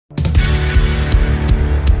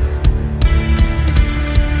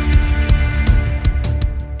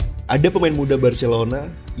ada pemain muda Barcelona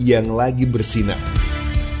yang lagi bersinar.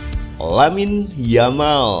 Lamine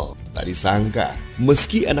Yamal. Tak disangka,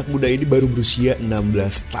 meski anak muda ini baru berusia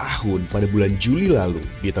 16 tahun pada bulan Juli lalu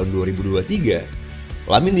di tahun 2023,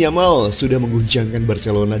 Lamine Yamal sudah mengguncangkan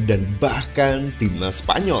Barcelona dan bahkan timnas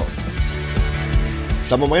Spanyol.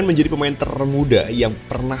 Sang pemain menjadi pemain termuda yang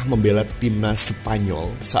pernah membela timnas Spanyol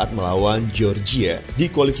saat melawan Georgia di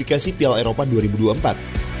kualifikasi Piala Eropa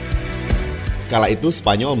 2024. Kala itu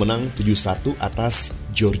Spanyol menang 7-1 atas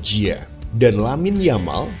Georgia. Dan Lamine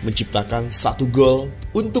Yamal menciptakan 1 gol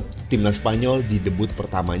untuk timnas Spanyol di debut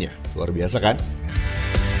pertamanya. Luar biasa kan?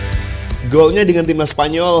 Golnya dengan timnas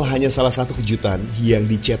Spanyol hanya salah satu kejutan yang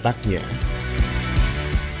dicetaknya.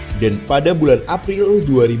 Dan pada bulan April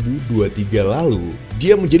 2023 lalu,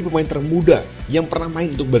 dia menjadi pemain termuda yang pernah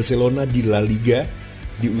main untuk Barcelona di La Liga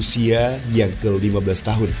di usia yang ke-15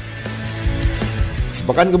 tahun.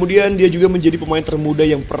 Sepekan kemudian, dia juga menjadi pemain termuda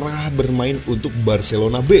yang pernah bermain untuk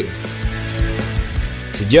Barcelona B.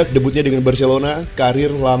 Sejak debutnya dengan Barcelona,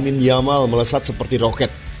 karir Lamine Yamal melesat seperti roket.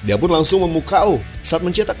 Dia pun langsung memukau saat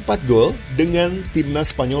mencetak 4 gol dengan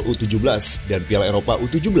timnas Spanyol U17 dan Piala Eropa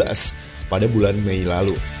U17 pada bulan Mei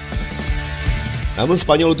lalu. Namun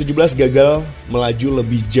Spanyol U17 gagal melaju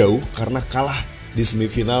lebih jauh karena kalah di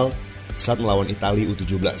semifinal saat melawan Italia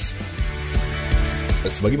U17.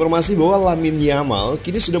 Sebagai informasi bahwa Lamine Yamal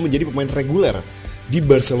kini sudah menjadi pemain reguler di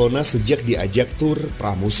Barcelona sejak diajak tur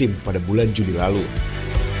pramusim pada bulan Juli lalu.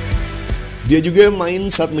 Dia juga main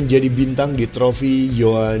saat menjadi bintang di trofi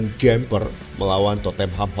Johan Gamper melawan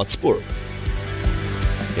Tottenham Hotspur.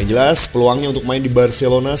 Yang jelas peluangnya untuk main di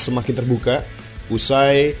Barcelona semakin terbuka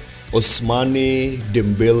usai Ousmane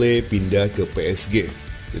Dembele pindah ke PSG.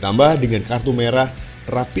 Ditambah dengan kartu merah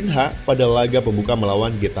Rapinha pada laga pembuka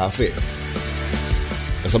melawan Getafe.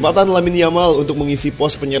 Kesempatan Lamine Yamal untuk mengisi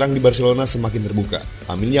pos penyerang di Barcelona semakin terbuka.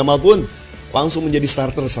 Lamine Yamal pun langsung menjadi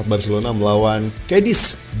starter saat Barcelona melawan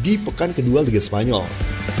Cadiz di pekan kedua Liga Spanyol.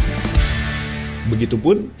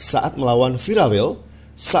 Begitupun saat melawan Villarreal,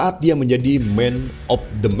 saat dia menjadi man of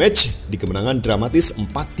the match di kemenangan dramatis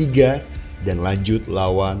 4-3 dan lanjut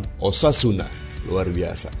lawan Osasuna. Luar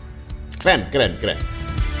biasa. Keren.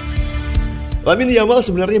 Lamine Yamal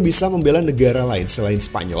sebenarnya bisa membela negara lain selain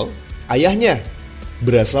Spanyol. Ayahnya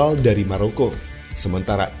berasal dari Maroko,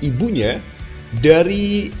 sementara ibunya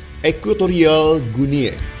dari Ekuatorial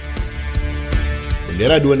Guinea.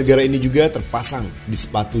 Bendera dua negara ini juga terpasang di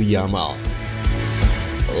sepatu Yamal.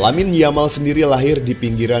 Lamine Yamal sendiri lahir di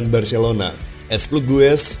pinggiran Barcelona,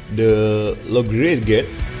 Esplugues de Llobregat.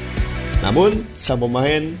 Namun, sang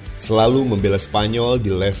pemain selalu membela Spanyol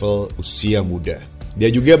di level usia muda.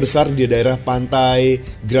 Dia juga besar di daerah pantai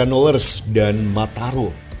Granollers dan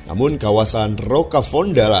Mataró. Namun, kawasan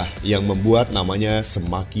Rocafonda lah yang membuat namanya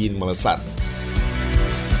semakin melesat.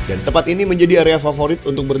 Dan tempat ini menjadi area favorit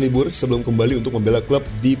untuk berlibur sebelum kembali untuk membela klub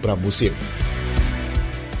di pramusim.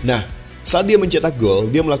 Nah, saat dia mencetak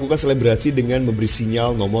gol, dia melakukan selebrasi dengan memberi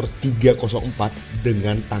sinyal nomor 304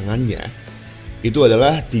 dengan tangannya. Itu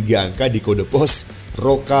adalah 3 angka di kode pos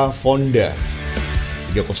Rocafonda.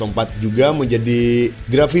 304 juga menjadi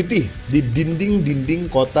grafiti di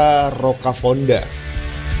dinding-dinding kota Rocafonda.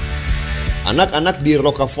 Anak-anak di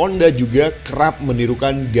Rocafonda juga kerap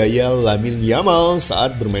menirukan gaya Lamine Yamal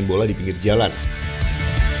saat bermain bola di pinggir jalan.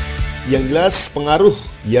 Yang jelas pengaruh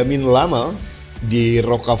Lamine Yamal di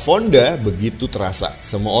Rocafonda begitu terasa.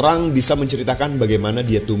 Semua orang bisa menceritakan bagaimana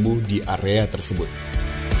dia tumbuh di area tersebut.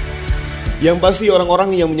 Yang pasti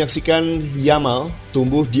orang-orang yang menyaksikan Yamal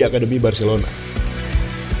tumbuh di Akademi Barcelona.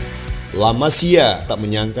 La Masia tak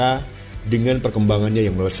menyangka dengan perkembangannya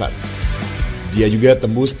yang melesat. Dia juga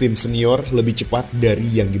tembus tim senior lebih cepat dari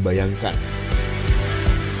yang dibayangkan.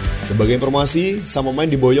 Sebagai informasi, sang pemain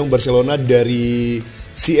diboyong Barcelona dari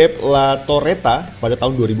CF La Torreta pada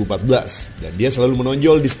tahun 2014. Dan dia selalu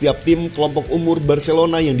menonjol di setiap tim kelompok umur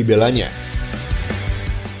Barcelona yang dibelanya.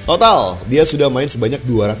 Total, dia sudah main sebanyak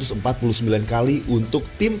 249 kali untuk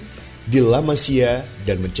tim di La Masia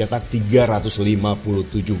dan mencetak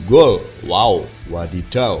 357 gol. Wow,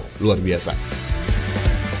 wadidaw, luar biasa.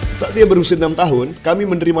 Saat dia berusia 6 tahun, kami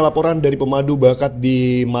menerima laporan dari pemandu bakat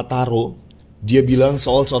di Mataró. Dia bilang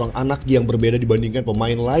soal seorang anak yang berbeda dibandingkan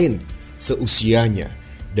pemain lain seusianya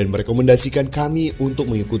dan merekomendasikan kami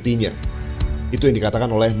untuk mengikutinya. Itu yang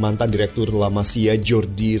dikatakan oleh mantan direktur La Masia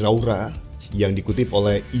Jordi Raura yang dikutip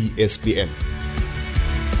oleh ESPN.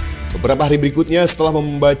 Beberapa hari berikutnya setelah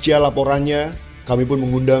membaca laporannya, kami pun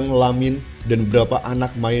mengundang Lamine dan beberapa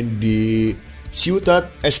anak main di Ciutat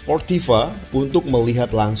Esportiva untuk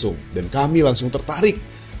melihat langsung. Dan kami langsung tertarik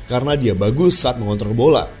karena dia bagus saat mengontrol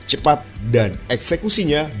bola, cepat dan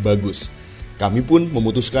eksekusinya bagus. kami pun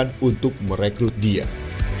memutuskan untuk merekrut dia.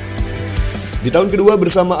 Di tahun kedua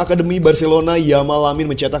bersama Akademi Barcelona, Yamal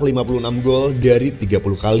Lamine mencetak 56 gol dari 30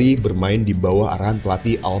 kali bermain di bawah arahan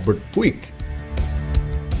pelatih Albert Puig.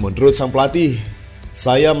 Menurut sang pelatih,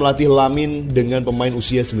 saya melatih Lamine dengan pemain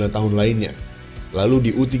usia 9 tahun lainnya. Lalu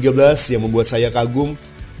di U13 yang membuat saya kagum,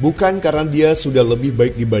 bukan karena dia sudah lebih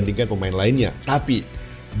baik dibandingkan pemain lainnya, tapi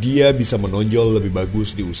dia bisa menonjol lebih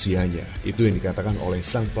bagus di usianya. Itu yang dikatakan oleh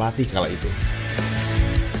sang pelatih kala itu.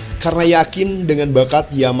 Karena yakin dengan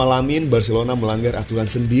bakat Yamal Lamine, Barcelona melanggar aturan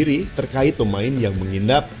sendiri terkait pemain yang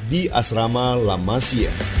menginap di asrama La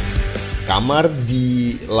Masia. Kamar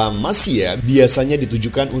di La Masia biasanya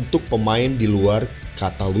ditujukan untuk pemain di luar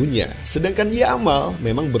Catalunya, sedangkan Yamal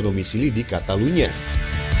memang berdomisili di Catalunya.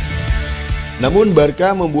 Namun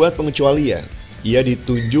Barca membuat pengecualian. Ia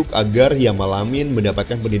ditunjuk agar Yamal Lamine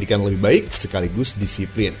mendapatkan pendidikan lebih baik sekaligus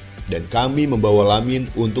disiplin. Dan kami membawa Lamine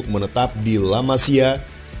untuk menetap di La Masia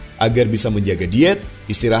agar bisa menjaga diet,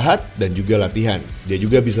 istirahat, dan juga latihan. Dia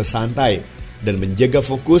juga bisa santai dan menjaga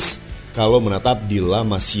fokus kalau menetap di La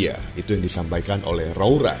Masia. Itu yang disampaikan oleh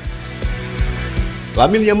Roura.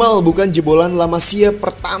 Lamine Yamal bukan jebolan La Masia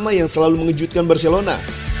pertama yang selalu mengejutkan Barcelona.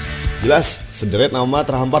 Jelas, sederet nama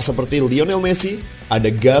terhampar seperti Lionel Messi, ada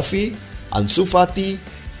Gavi, Ansu Fati,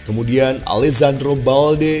 kemudian Alessandro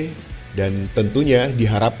Balde, dan tentunya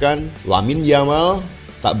diharapkan Lamine Yamal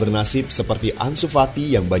tak bernasib seperti Ansu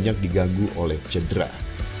Fati yang banyak diganggu oleh cedera.